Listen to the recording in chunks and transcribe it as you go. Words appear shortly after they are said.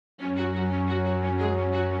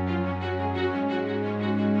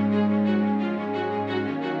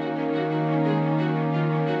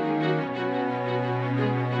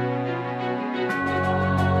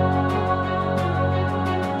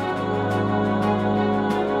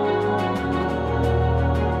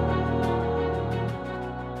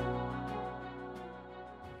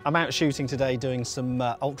I'm out shooting today doing some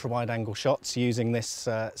ultra-wide angle shots using this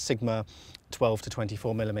Sigma 12 to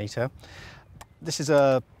 24mm. This is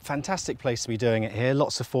a fantastic place to be doing it here,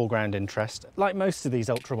 lots of foreground interest. Like most of these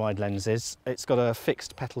ultra-wide lenses, it's got a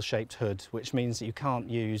fixed petal-shaped hood, which means that you can't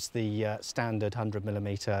use the standard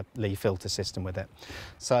 100mm Lee filter system with it.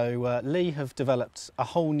 So Lee have developed a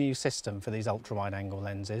whole new system for these ultra-wide angle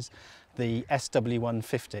lenses, the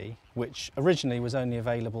SW150, which originally was only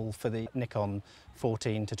available for the Nikon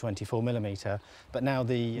 14 to 24mm, but now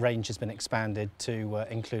the range has been expanded to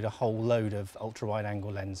include a whole load of ultra-wide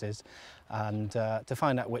angle lenses. And to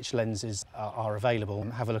find out which lenses are available,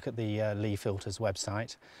 have a look at the Lee Filters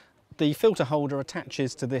website. The filter holder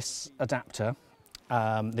attaches to this adapter,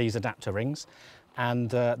 these adapter rings, and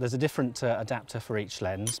there's a different adapter for each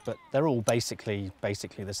lens, but they're all basically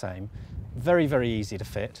the same. Very, very easy to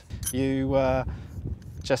fit. You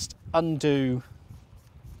just undo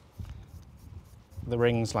the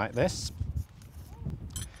rings like this,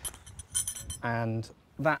 and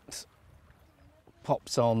that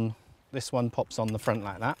pops on. This one pops on the front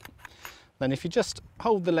like that. Then if you just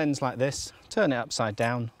hold the lens like this, turn it upside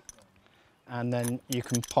down, and then you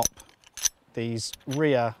can pop these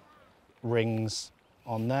rear rings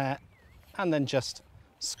on there and then just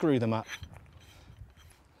screw them up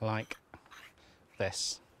like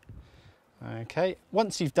this. Okay,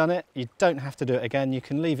 once you've done it, you don't have to do it again. You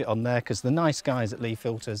can leave it on there because the nice guys at Lee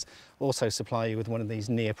Filters also supply you with one of these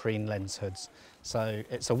neoprene lens hoods. So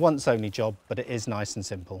it's a once only job, but it is nice and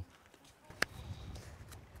simple.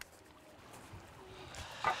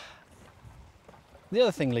 The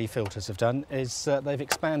other thing Lee Filters have done is they've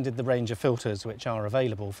expanded the range of filters which are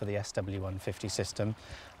available for the SW150 system,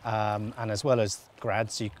 and as well as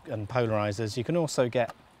grads and polarizers, you can also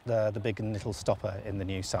get the big and little stopper in the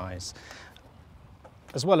new size.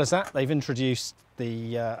 As well as that, they've introduced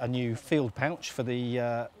a new field pouch for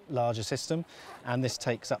the larger system, and this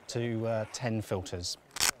takes up to 10 filters.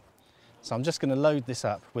 So I'm just going to load this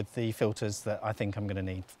up with the filters that I think I'm going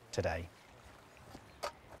to need today.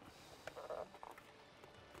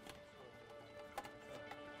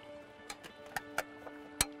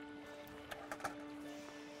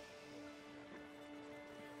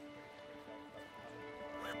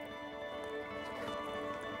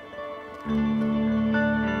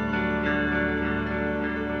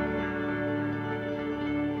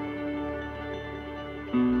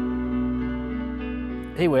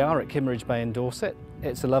 Here we are at Kimmeridge Bay in Dorset.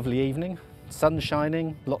 It's a lovely evening, sun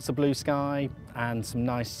shining, lots of blue sky and some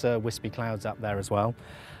nice wispy clouds up there as well.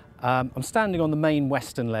 I'm standing on the main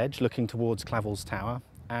western ledge looking towards Clavel's Tower,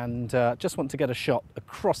 and just want to get a shot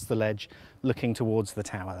across the ledge looking towards the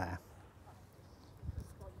tower there.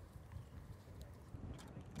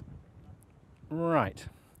 Right,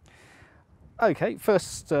 okay,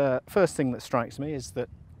 first thing that strikes me is that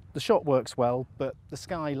the shot works well, but the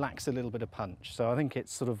sky lacks a little bit of punch, so I think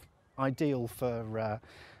it's sort of ideal for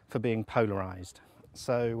being polarized.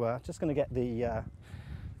 So just going to get the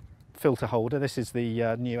filter holder. This is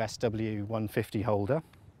the new SW150 holder,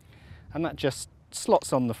 and that just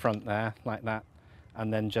slots on the front there like that,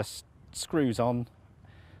 and then just screws on,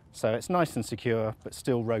 so it's nice and secure but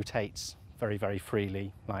still rotates very, very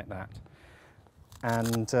freely like that.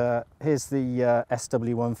 And here's the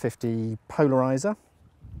SW150 polarizer,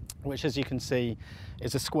 which, as you can see,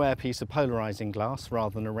 is a square piece of polarizing glass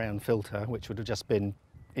rather than a round filter, which would have just been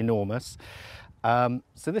enormous. So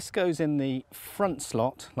this goes in the front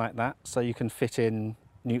slot like that, so you can fit in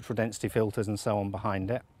neutral density filters and so on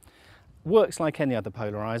behind it. Works like any other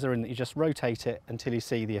polarizer in that you just rotate it until you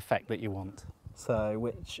see the effect that you want. So,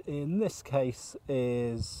 which in this case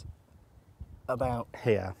is about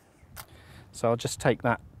here. So I'll just take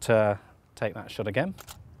that shot again.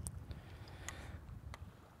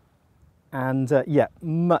 And yeah,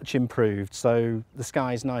 much improved. So the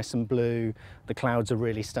sky's nice and blue. The clouds are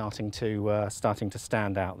really starting to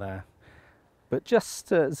stand out there. But just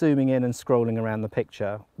zooming in and scrolling around the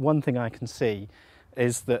picture, one thing I can see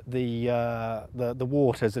is that the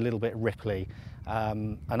water's a little bit ripply,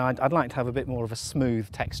 and I'd like to have a bit more of a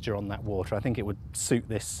smooth texture on that water. I think it would suit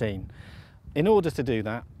this scene. In order to do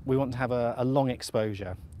that, we want to have a long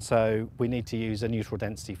exposure, so we need to use a neutral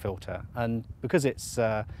density filter. And because it's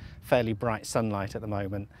fairly bright sunlight at the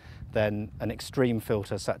moment, then an extreme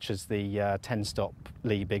filter such as the 10-stop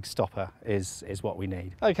Lee Big Stopper is what we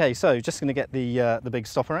need. Okay, so just going to get the big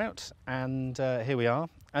stopper out, and here we are.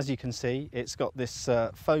 As you can see, it's got this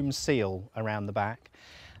foam seal around the back.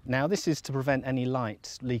 Now this is to prevent any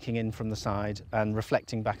light leaking in from the side and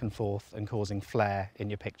reflecting back and forth and causing flare in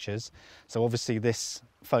your pictures. So obviously this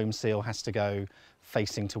foam seal has to go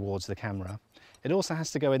facing towards the camera. It also has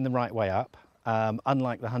to go in the right way up,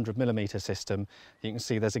 Unlike the 100mm system, you can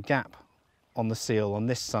see there's a gap on the seal on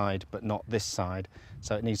this side, but not this side.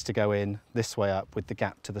 So it needs to go in this way up with the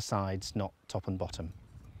gap to the sides, not top and bottom.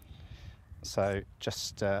 So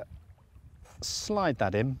just slide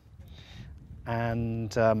that in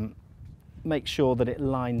and make sure that it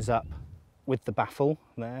lines up with the baffle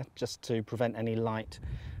there, just to prevent any light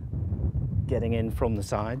getting in from the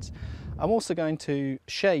sides. I'm also going to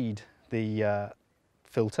shade the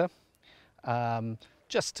filter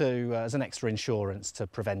just to as an extra insurance to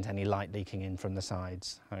prevent any light leaking in from the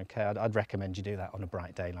sides. Okay, I'd recommend you do that on a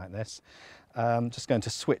bright day like this. Just going to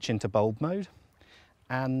switch into bulb mode,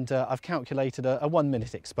 and I've calculated a 1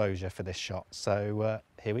 minute exposure for this shot, so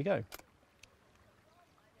here we go.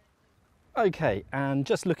 Okay, and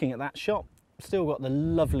just looking at that shot, still got the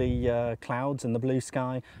lovely clouds and the blue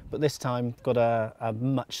sky, but this time got a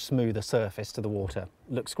much smoother surface to the water.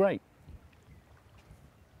 Looks great.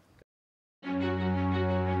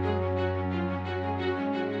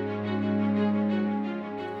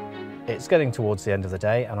 It's getting towards the end of the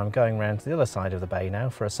day, and I'm going round to the other side of the bay now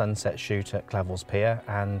for a sunset shoot at Clavel's Pier,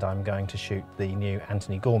 and I'm going to shoot the new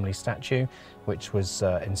Anthony Gormley statue, which was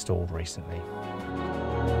installed recently.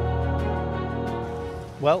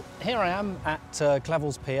 Well, here I am at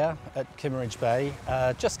Clavel's Pier at Kimmeridge Bay,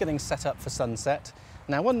 just getting set up for sunset.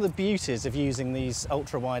 Now, one of the beauties of using these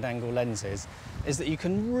ultra-wide angle lenses is that you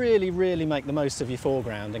can really make the most of your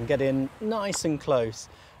foreground and get in nice and close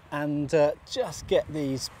and just get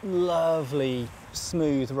these lovely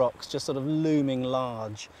smooth rocks just sort of looming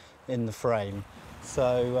large in the frame.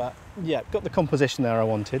 So yeah, got the composition there I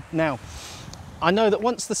wanted. Now, I know that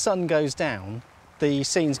once the sun goes down, the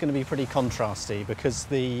scene's going to be pretty contrasty because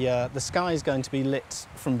the sky is going to be lit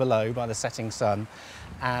from below by the setting sun,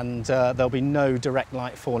 and there'll be no direct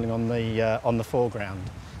light falling on the foreground.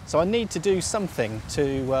 So I need to do something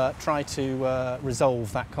to try to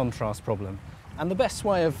resolve that contrast problem. And the best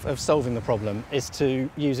way of solving the problem is to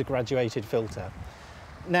use a graduated filter.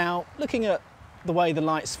 Now, looking at the way the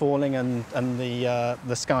light's falling and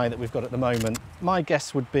the sky that we've got at the moment, my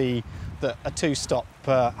guess would be that a 2-stop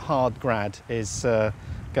hard grad is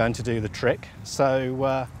going to do the trick.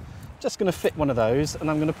 So just going to fit one of those, and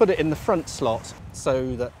I'm going to put it in the front slot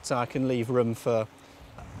so that I can leave room for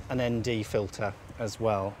an ND filter as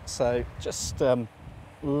well. So just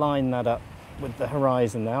line that up with the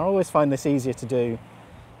horizon there. I always find this easier to do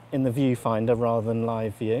in the viewfinder rather than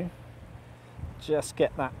live view. Just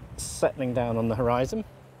get that settling down on the horizon,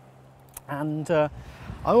 and I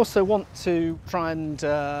also want to try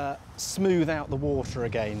and smooth out the water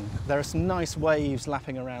again. There are some nice waves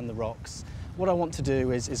lapping around the rocks. What I want to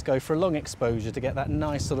do is go for a long exposure to get that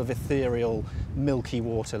nice sort of ethereal milky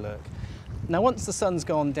water look. Now, once the sun's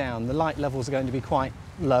gone down, the light levels are going to be quite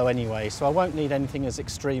low anyway, so I won't need anything as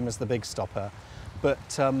extreme as the big stopper, but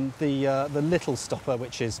the little stopper,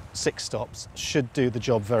 which is 6 stops, should do the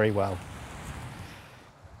job very well.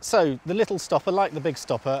 So the little stopper, like the big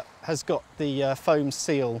stopper, has got the foam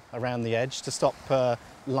seal around the edge to stop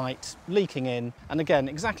light leaking in, and again,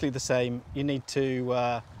 exactly the same, you need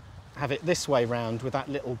to have it this way round with that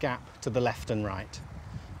little gap to the left and right,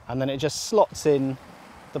 and then it just slots in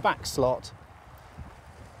the back slot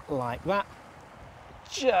like that.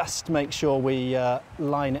 Just make sure we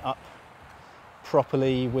line it up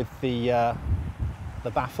properly with the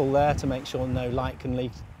baffle there to make sure no light can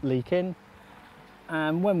leak in.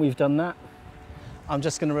 And when we've done that, I'm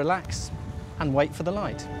just going to relax and wait for the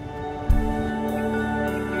light.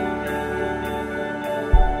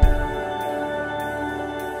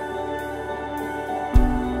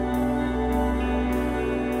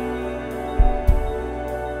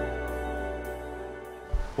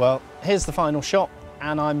 Well, here's the final shot,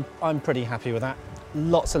 and I'm pretty happy with that.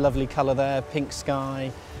 Lots of lovely colour there, pink sky.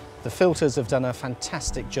 The filters have done a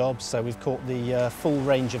fantastic job, so we've caught the full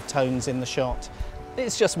range of tones in the shot.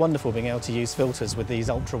 It's just wonderful being able to use filters with these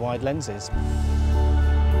ultra-wide lenses.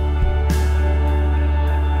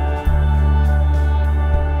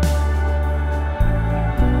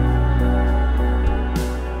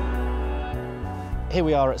 Here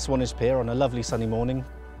we are at Swanage Pier on a lovely sunny morning.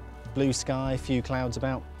 Blue sky, a few clouds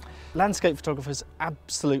about. Landscape photographers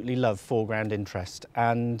absolutely love foreground interest,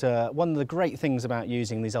 and one of the great things about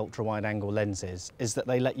using these ultra-wide angle lenses is that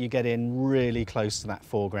they let you get in really close to that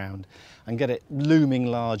foreground and get it looming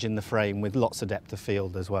large in the frame with lots of depth of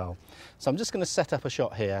field as well. So I'm just going to set up a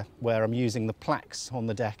shot here where I'm using the plaques on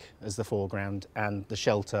the deck as the foreground and the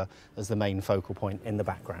shelter as the main focal point in the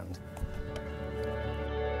background.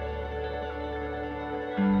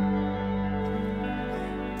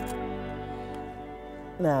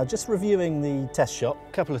 Now, just reviewing the test shot,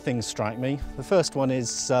 a couple of things strike me. The first one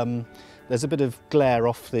is the there's a bit of glare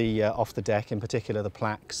off the deck, in particular the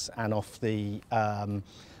plaques, and off the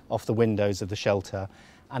windows of the shelter,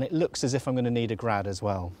 and it looks as if I'm going to need a grad as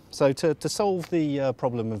well. So to solve the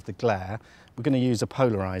problem of the glare, we're going to use a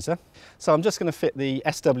polarizer. So I'm just going to fit the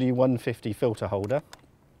SW150 filter holder,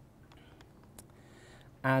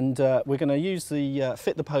 and we're going to use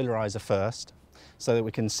fit the polarizer first, so that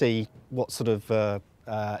we can see what sort of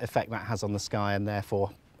effect that has on the sky, and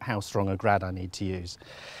therefore how strong a grad I need to use.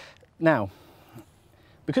 Now,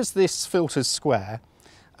 because this filter's square,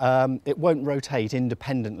 it won't rotate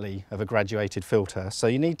independently of a graduated filter, so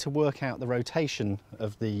you need to work out the rotation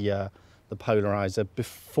of the polarizer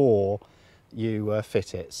before you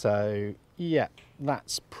fit it. So yeah,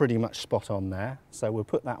 that's pretty much spot on there. So we'll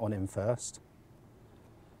put that one in first.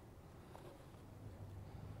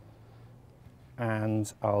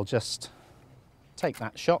 And I'll just take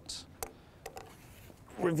that shot,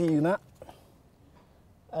 review that.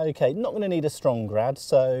 Okay, not going to need a strong grad,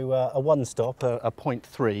 so a one stop, a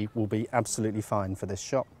 0.3 will be absolutely fine for this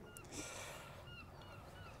shot.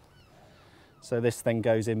 So this then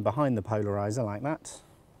goes in behind the polarizer like that.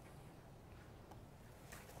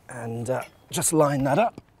 And just line that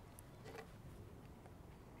up.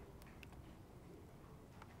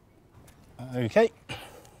 Okay.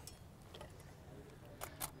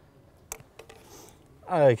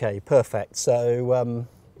 Okay, perfect. So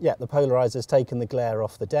yeah, the polarizer's taken the glare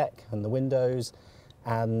off the deck and the windows,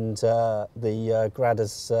 and the grad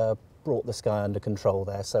has brought the sky under control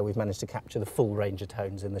there, so we've managed to capture the full range of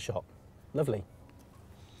tones in the shot. Lovely.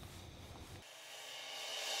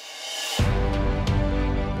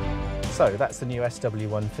 So that's the new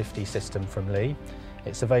SW150 system from Lee.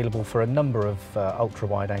 It's available for a number of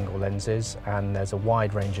ultra-wide angle lenses, and there's a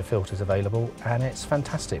wide range of filters available, and it's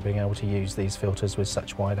fantastic being able to use these filters with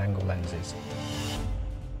such wide angle lenses.